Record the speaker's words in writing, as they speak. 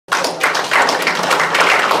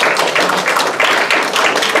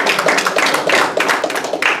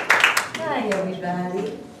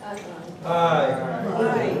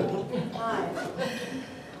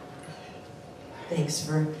Thanks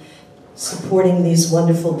for supporting these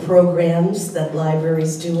wonderful programs that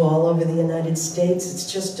libraries do all over the United States.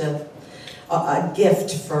 It's just a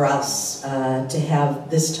gift for us to have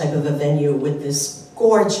this type of a venue with this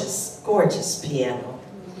gorgeous, gorgeous piano.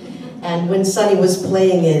 And when Sonny was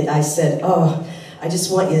playing it, I said, oh, I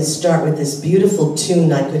just want you to start with this beautiful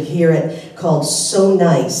tune. I could hear it called So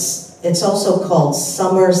Nice. It's also called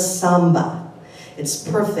Summer Samba. It's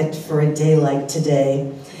perfect for a day like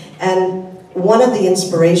today. And one of the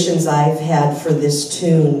inspirations I've had for this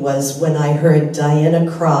tune was when I heard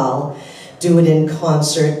Diana Krall do it in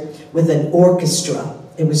concert with an orchestra.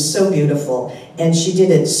 It was so beautiful. And she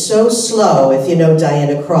did it so slow, if you know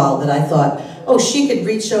Diana Krall, that I thought, oh, she could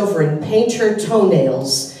reach over and paint her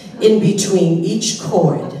toenails in between each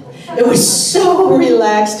chord. It was so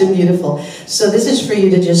relaxed and beautiful. So this is for you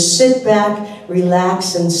to just sit back,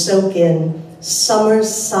 relax, and soak in Summer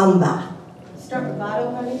Samba. Start with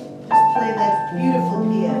Vado, honey. Just play that beautiful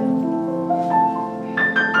piano.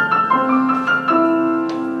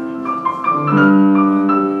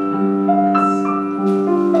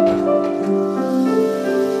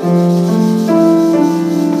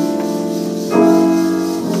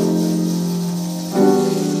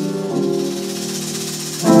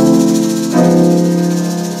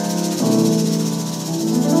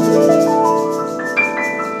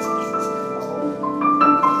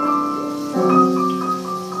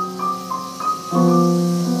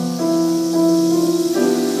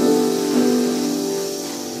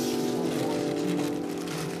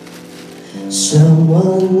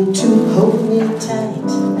 Someone to hold me tight,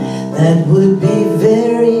 that would be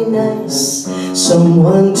very nice.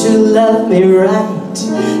 Someone to love me right,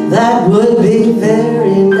 that would be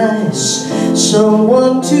very nice.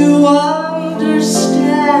 Someone to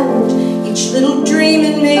understand each little dream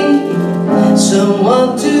in me.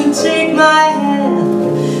 Someone to take my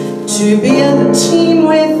hand, to be a team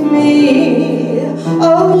with me.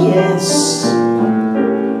 Oh yes,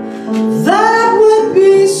 that would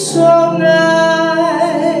be so nice.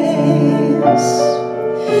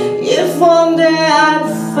 If one day I'd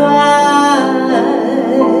find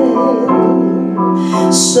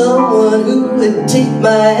someone who would take my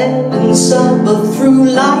hand and samba through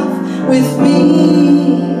life with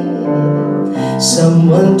me.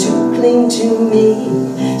 Someone to cling to me,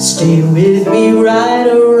 stay with me right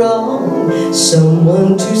or wrong.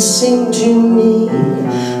 Someone to sing to me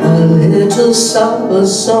a little samba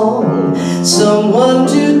song. Someone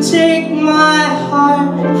to take my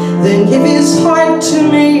heart, then give his heart to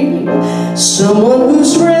me. Someone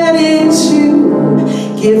who's ready to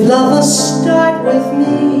give love a start with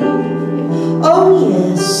me. Oh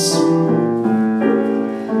yes,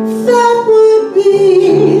 that would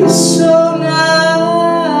be so nice.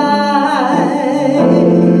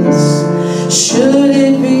 Should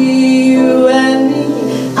it be you and me,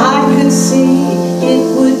 I could see it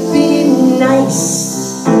would be nice.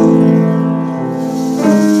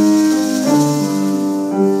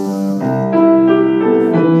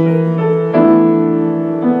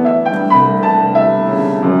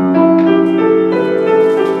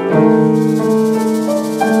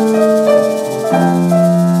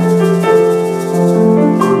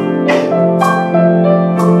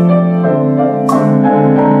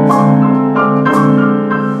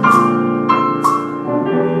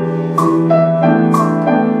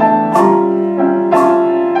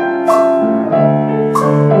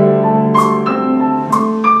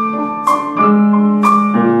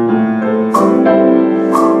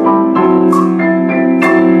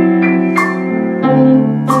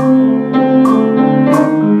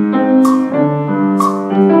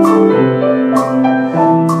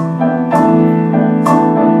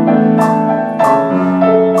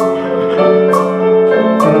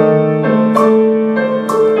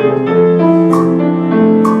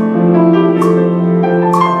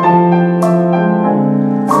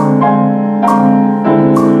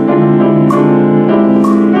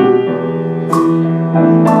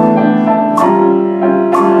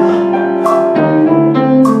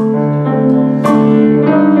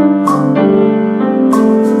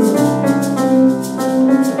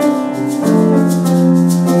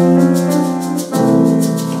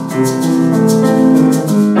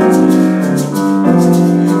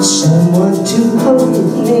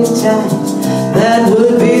 That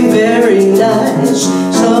would be very nice.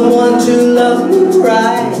 Someone to love me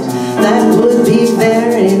right, that would be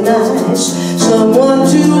very nice. Someone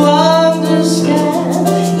to understand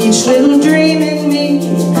each little dream in me.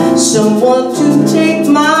 Someone to take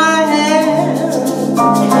my hand,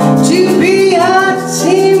 to be a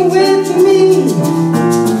team with me.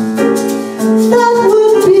 That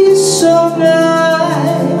would be so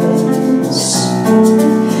nice.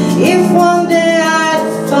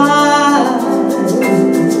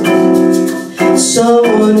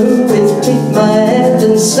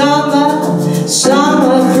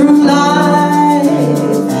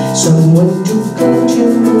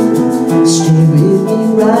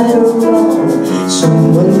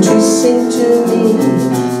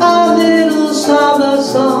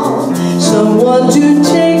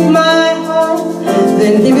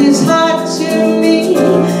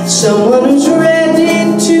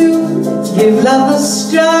 If lovers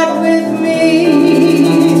start with me,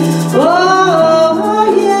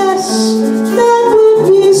 oh yes, that would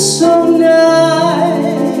be so nice.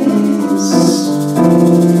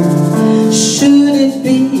 Should it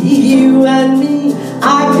be you and me,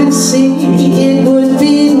 I could see it would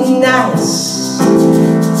be nice.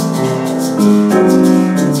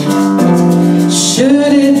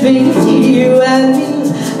 Should it be you and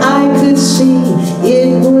me, I could see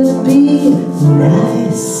it would be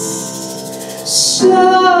nice. So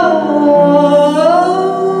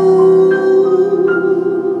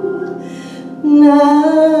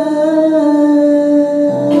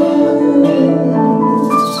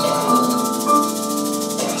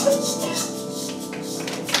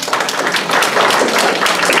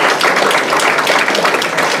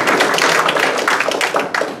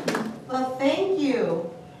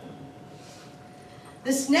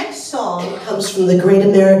this next song comes from the Great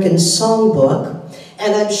American Songbook,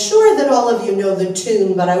 and I'm sure that all of you know the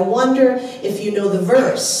tune, but I wonder if you know the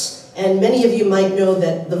verse. And many of you might know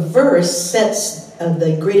that the verse sets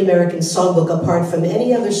the Great American Songbook apart from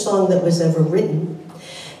any other song that was ever written,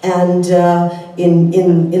 and in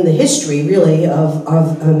the history, really, of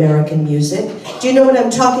American music. Do you know what I'm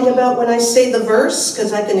talking about when I say the verse?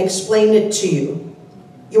 Because I can explain it to you.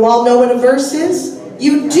 You all know what a verse is?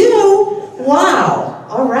 You do? Wow.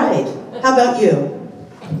 All right. How about you?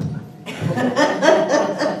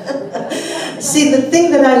 See, the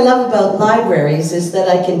thing that I love about libraries is that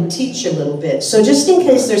I can teach a little bit. So just in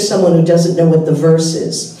case there's someone who doesn't know what the verse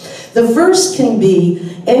is, the verse can be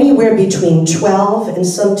anywhere between 12 and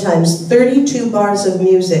sometimes 32 bars of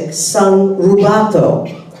music sung rubato.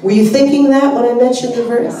 Were you thinking that when I mentioned the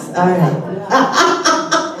verse? All right.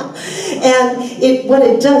 And what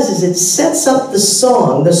it does is it sets up the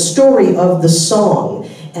song, the story of the song,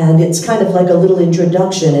 and it's kind of like a little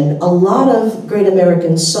introduction. And a lot of Great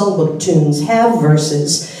American Songbook tunes have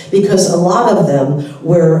verses because a lot of them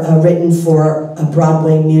were written for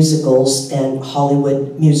Broadway musicals and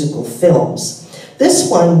Hollywood musical films. This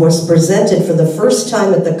one was presented for the first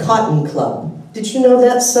time at the Cotton Club. Did you know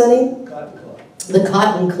that, Sonny? Cotton Club. The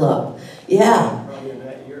Cotton Club, yeah.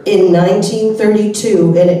 In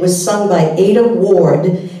 1932, and it was sung by Ada Ward,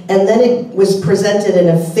 and then it was presented in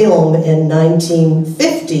a film in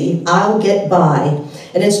 1950, I'll Get By,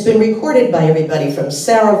 and it's been recorded by everybody from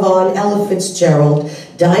Sarah Vaughan, Ella Fitzgerald,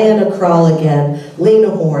 Diana Krall again, Lena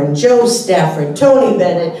Horne, Joe Stafford, Tony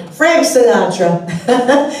Bennett, Frank Sinatra.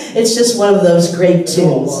 It's just one of those great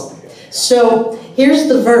tunes. So here's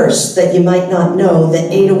the verse that you might not know that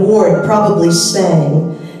Ada Ward probably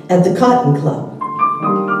sang at the Cotton Club.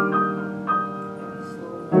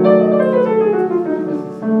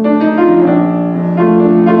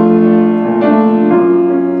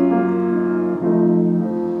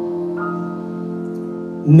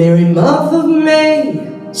 Merry month of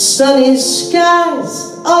May, sunny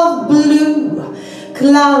skies of blue,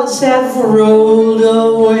 clouds have rolled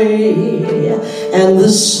away, and the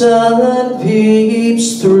sun that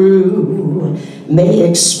peeps through may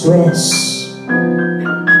express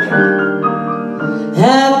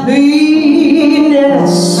happiness.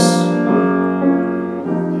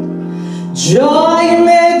 Joy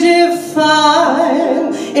may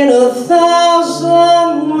define in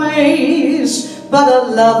 1,000 ways, but a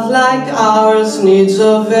love like ours needs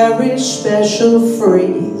a very special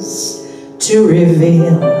phrase to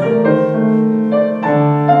reveal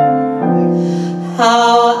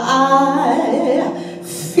how I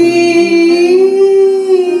feel.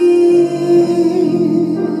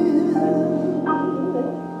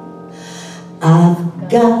 I've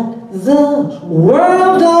got the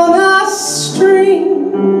world on a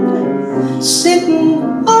string, sitting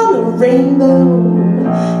on a rainbow.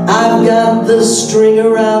 I've got the string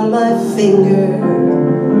around my finger.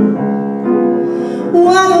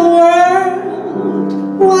 What a world,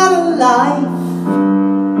 what a life,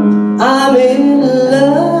 I'm in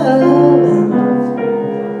love.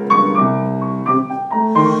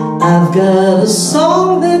 I've got a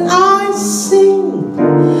song that I sing,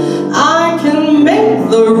 I can make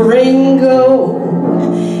the rain go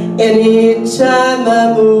anytime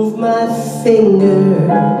I move my finger.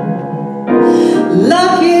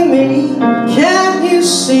 Lucky me, can't you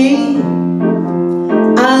see,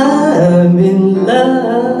 I'm in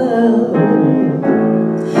love.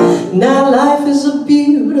 Now life is a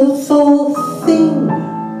beautiful thing,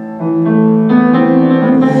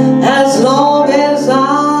 as long as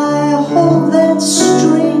I hold that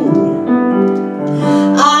string.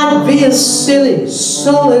 I'd be a silly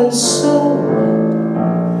so-and-so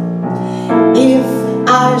if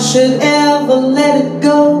I should ever let it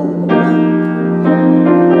go.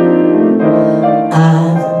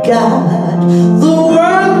 I've got the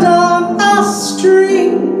world on a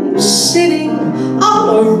string, sitting on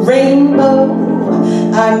a rainbow.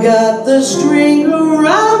 I got the string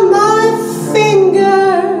around my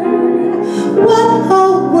finger. What a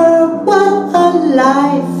world, what a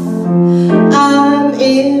life. I'm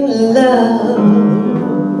in love.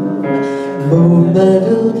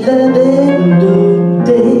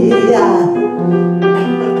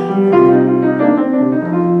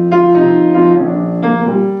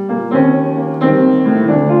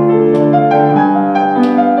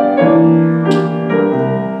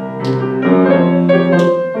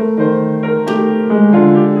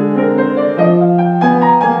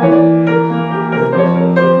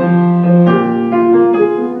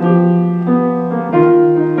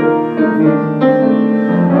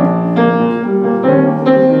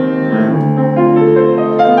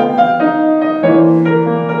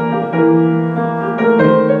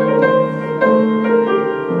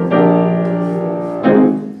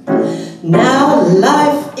 Now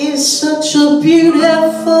life is such a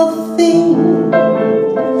beautiful thing.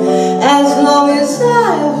 As long as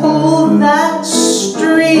I hold that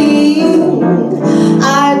string,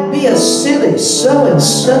 I'd be a silly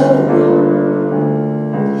so-and-so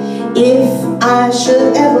if I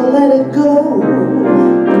should ever let it go.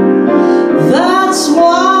 That's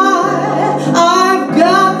why I've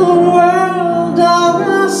got the world on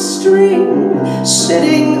a string,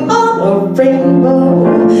 sitting on a rainbow.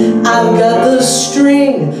 I've got the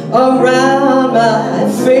string around my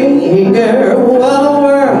finger. What a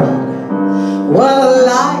world, what a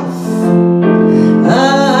life.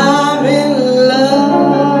 I'm in love.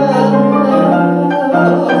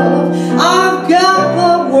 I've got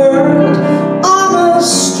the world on a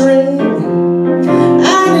string,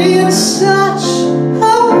 and it's such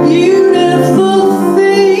a beautiful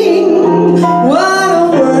thing. What a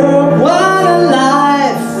world, what a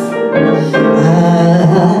life.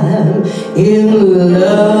 I'm in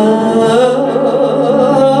love.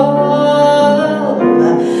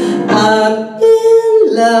 I'm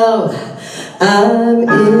in love. I'm in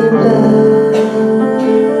love.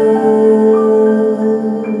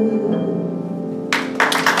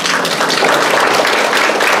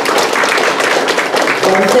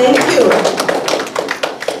 Well, thank you.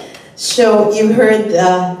 So you heard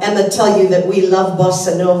Emma tell you that we love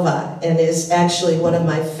bossa nova, and is actually one of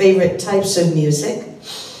my favorite types of music.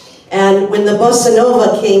 And when the bossa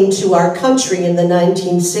nova came to our country in the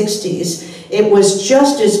 1960s, it was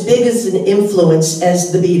just as big as an influence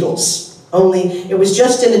as the Beatles. Only it was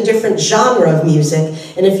just in a different genre of music.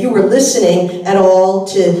 And if you were listening at all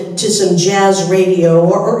to some jazz radio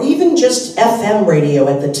or even just FM radio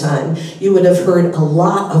at the time, you would have heard a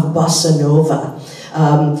lot of bossa nova.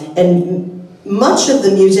 And much of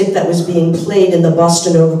the music that was being played in the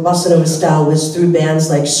bossa nova style was through bands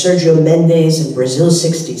like Sergio Mendes and Brazil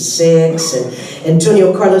 66, and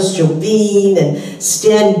Antonio Carlos Jobim, and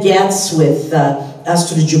Stan Getz with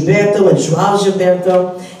Astrid Gilberto and João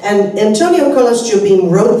Gilberto. And Antonio Carlos Jobim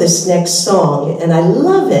wrote this next song, and I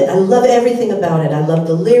love it. I love everything about it. I love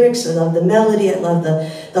the lyrics, I love the melody, I love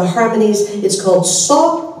the harmonies. It's called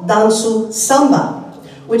Só Danço Samba,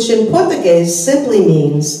 which in Portuguese simply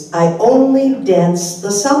means, I only dance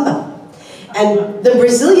the samba. And the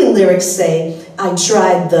Brazilian lyrics say, I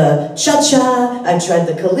tried the cha-cha, I tried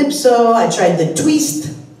the calypso, I tried the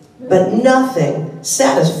twist, but nothing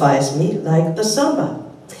satisfies me like the samba.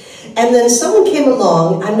 And then someone came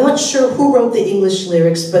along, I'm not sure who wrote the English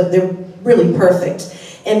lyrics, but they're really perfect.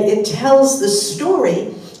 And it tells the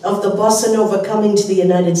story of the bossa nova coming to the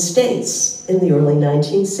United States in the early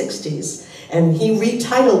 1960s. And he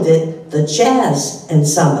retitled it the Jazz and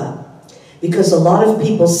Samba, because a lot of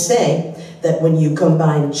people say that when you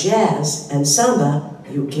combine jazz and samba,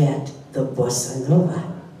 you get the bossa nova.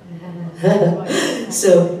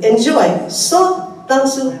 So enjoy, Só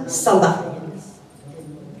Danço Samba.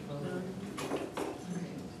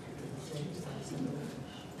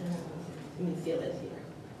 Let me feel it here.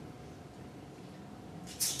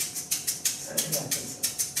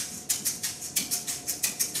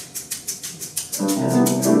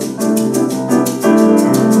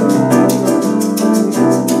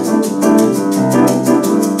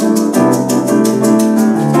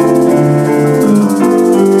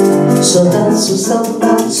 Só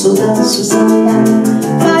danço samba,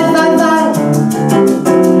 vai, vai, vai.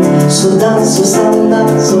 Só danço samba,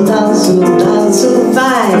 danço,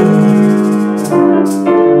 vai.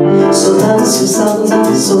 Só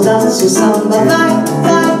danço samba, vai,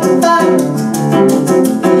 vai, vai.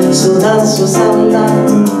 Só danço samba,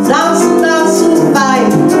 danço, vai.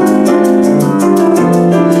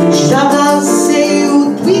 Já dancei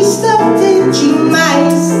o twist até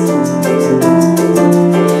demais.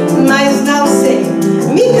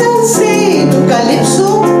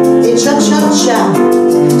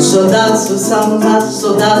 danço samba,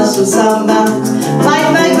 só danço samba.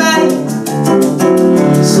 Vai, vai, vai.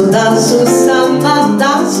 Só danço samba,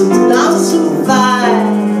 danço, danço, vai.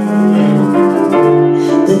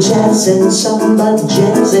 The jazz and samba,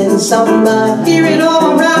 hear it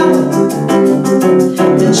all around.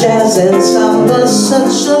 The jazz and samba,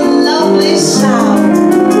 such a lovely sound.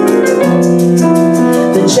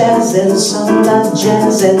 The jazz and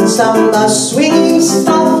samba, swinging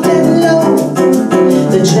soft and low.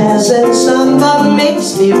 The jazz and samba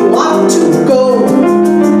makes me want to go.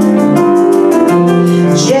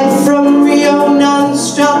 Jet from Rio,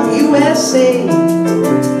 non-stop USA.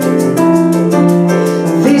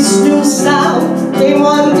 This new sound came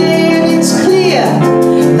one day and it's clear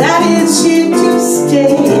that it's here to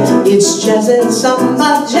stay. It's jazz and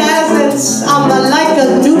samba like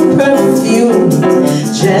a new perfume.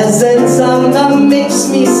 Jazz and samba makes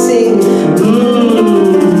me sing.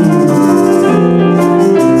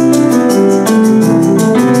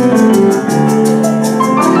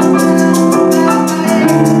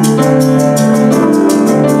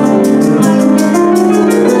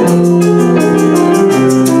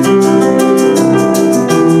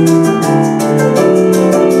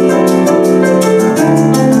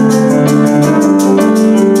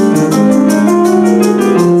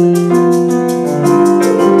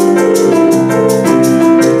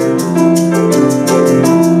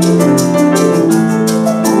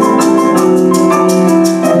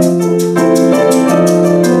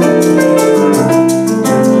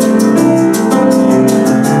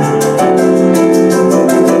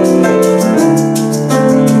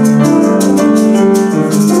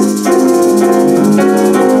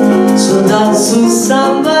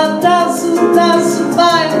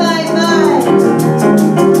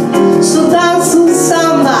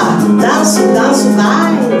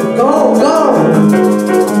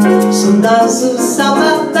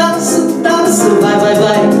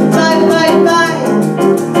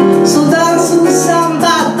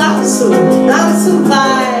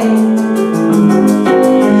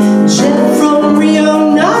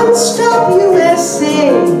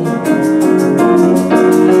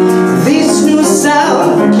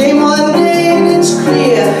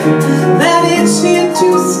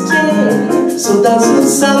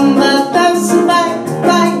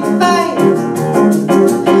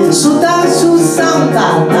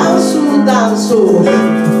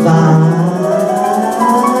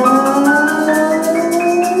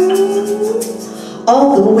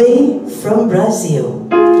 All the way from Brazil.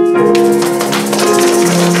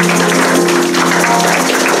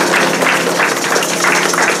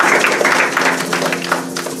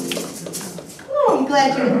 Oh, I'm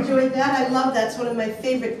glad you enjoyed that. I love that. It's one of my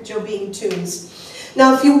favorite Jobim tunes.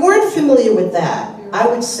 Now, if you weren't familiar with that, I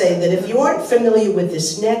would say that if you aren't familiar with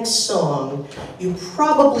this next song, you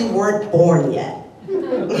probably weren't born yet.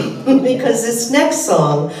 Because this next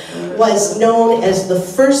song was known as the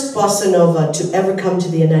first bossa nova to ever come to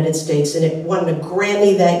the United States, and it won a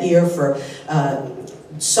Grammy that year for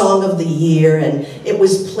Song of the Year, and it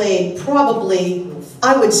was played probably,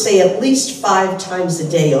 I would say, at least 5 times a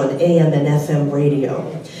day on AM and FM radio.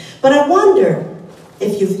 But I wonder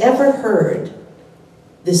if you've ever heard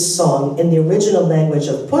this song in the original language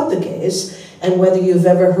of Portuguese, and whether you've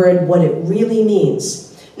ever heard what it really means.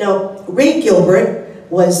 Now, Ray Gilbert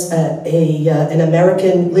was an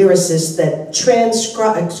American lyricist that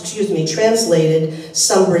translated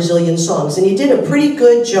some Brazilian songs, and he did a pretty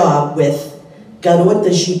good job with Garota de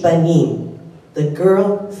Ipanema, the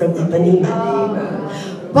girl from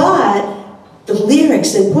Ipanema. But the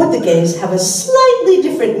lyrics in Portuguese have a slightly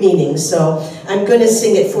different meaning, so I'm going to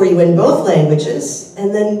sing it for you in both languages,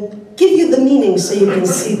 and then give you the meaning so you can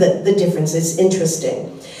see the difference. It's interesting.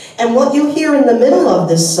 And what you hear in the middle of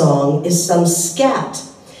this song is some scat.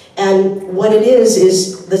 And what it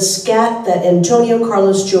is the scat that Antonio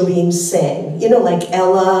Carlos Jobim sang. You know, like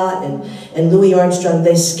Ella and Louis Armstrong,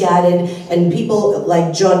 they scatted, and people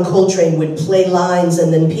like John Coltrane would play lines,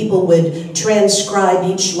 and then people would transcribe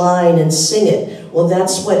each line and sing it. Well,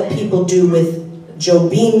 that's what people do with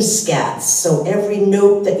Jobim scats. So every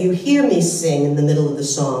note that you hear me sing in the middle of the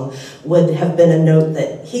song would have been a note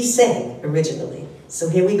that he sang originally. So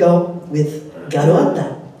here we go with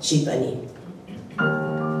Garota de Ipanema.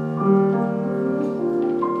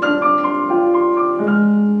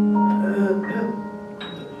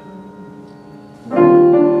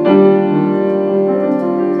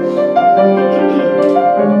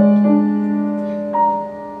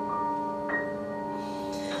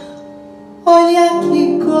 Olha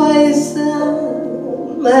que coisa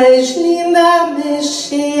mais linda, mais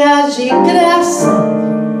cheia de graça.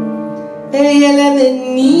 Ei, ela é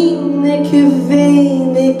menina que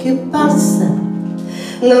vem e que passa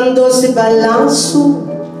num doce balanço,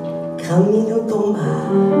 caminho do mar.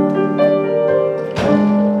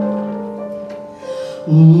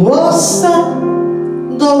 Moça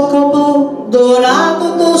do corpo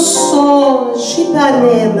dourado do sol de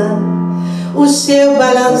Ipanema, o seu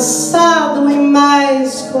balançado e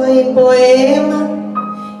mais em poema,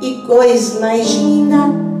 e coisa mais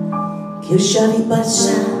linda que eu já vi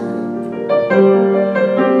passar.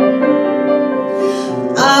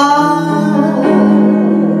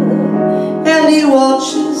 And he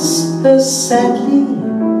watches her sadly.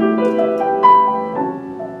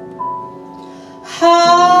 How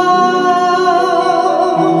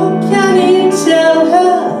can he tell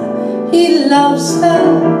her he loves her?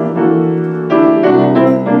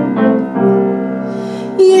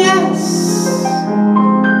 Yes,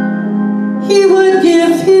 he would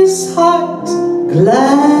give his heart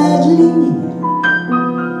gladly.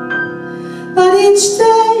 But each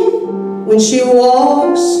day when she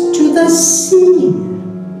walks to the sea,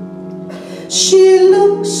 she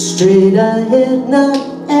looks straight ahead, not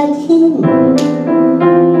at him.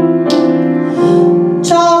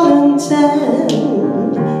 Tall and tan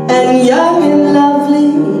and young and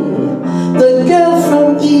lovely, the girl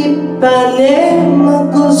from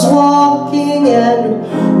Ipanema goes walking, and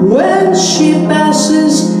when she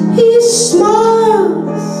passes, he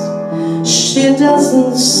smiles. She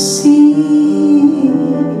doesn't see.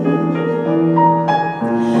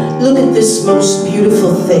 Look at this most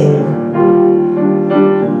beautiful thing.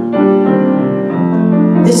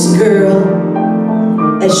 This girl,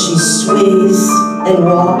 as she sways and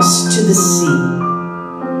walks to the sea.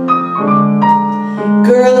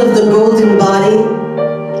 Girl of the golden body,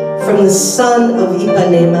 from the sun of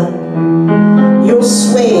Ipanema, your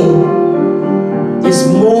swaying is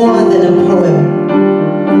more than a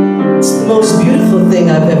poem. It's the most beautiful thing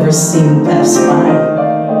I've ever seen pass by.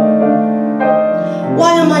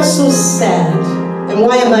 Why am I so sad? And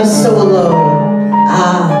why am I so alone?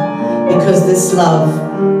 Ah, because this love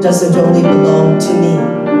doesn't only belong to me.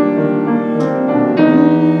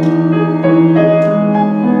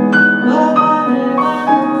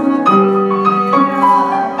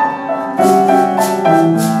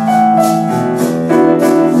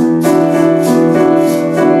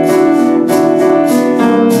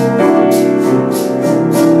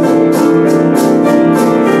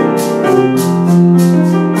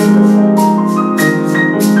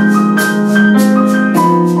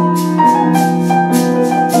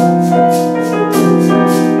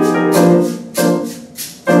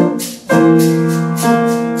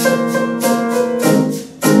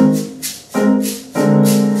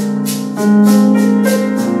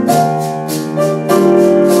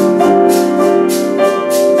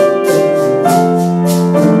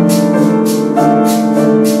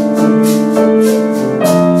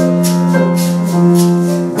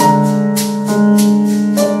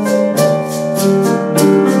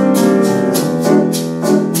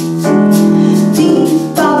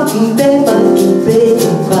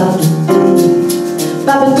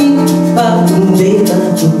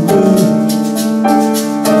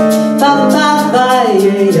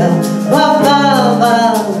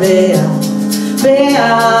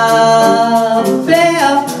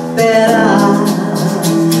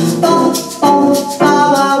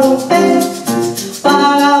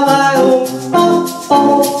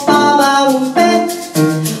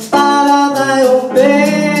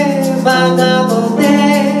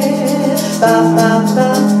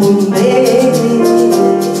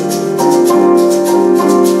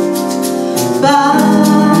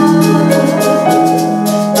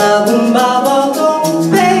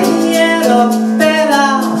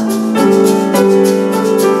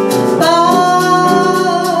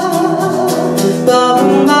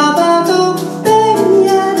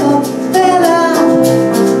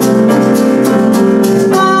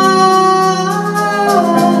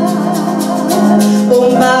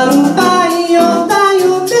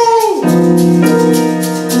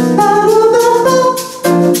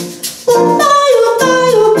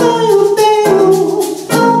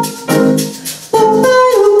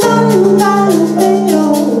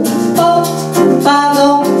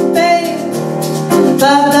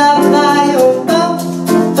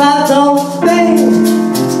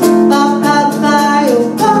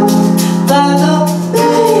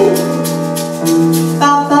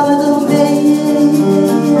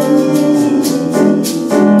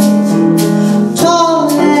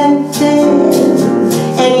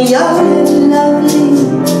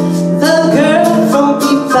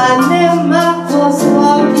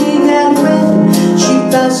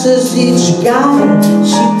 passes each guy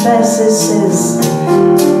she passes says,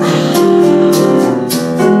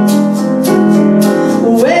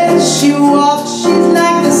 when she walks, she's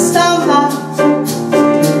like the Samba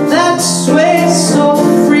that sways so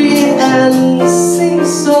free and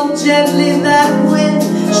sings so gently that when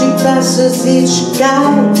she passes each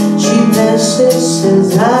guy she passes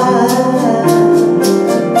says,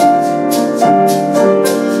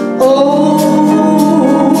 oh,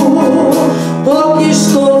 porque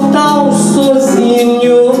estou tão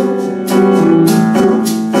sozinho.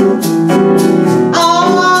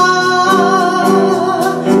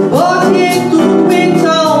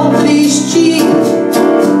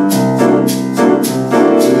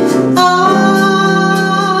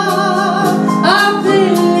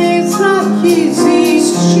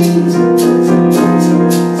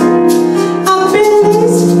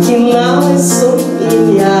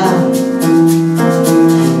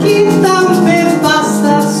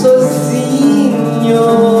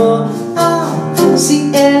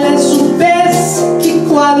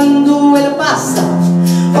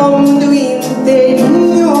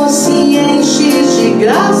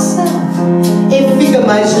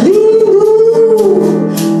 Mais lindo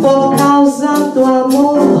por causa do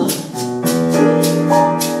amor.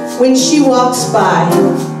 When she walks by,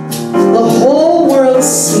 the whole world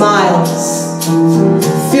smiles.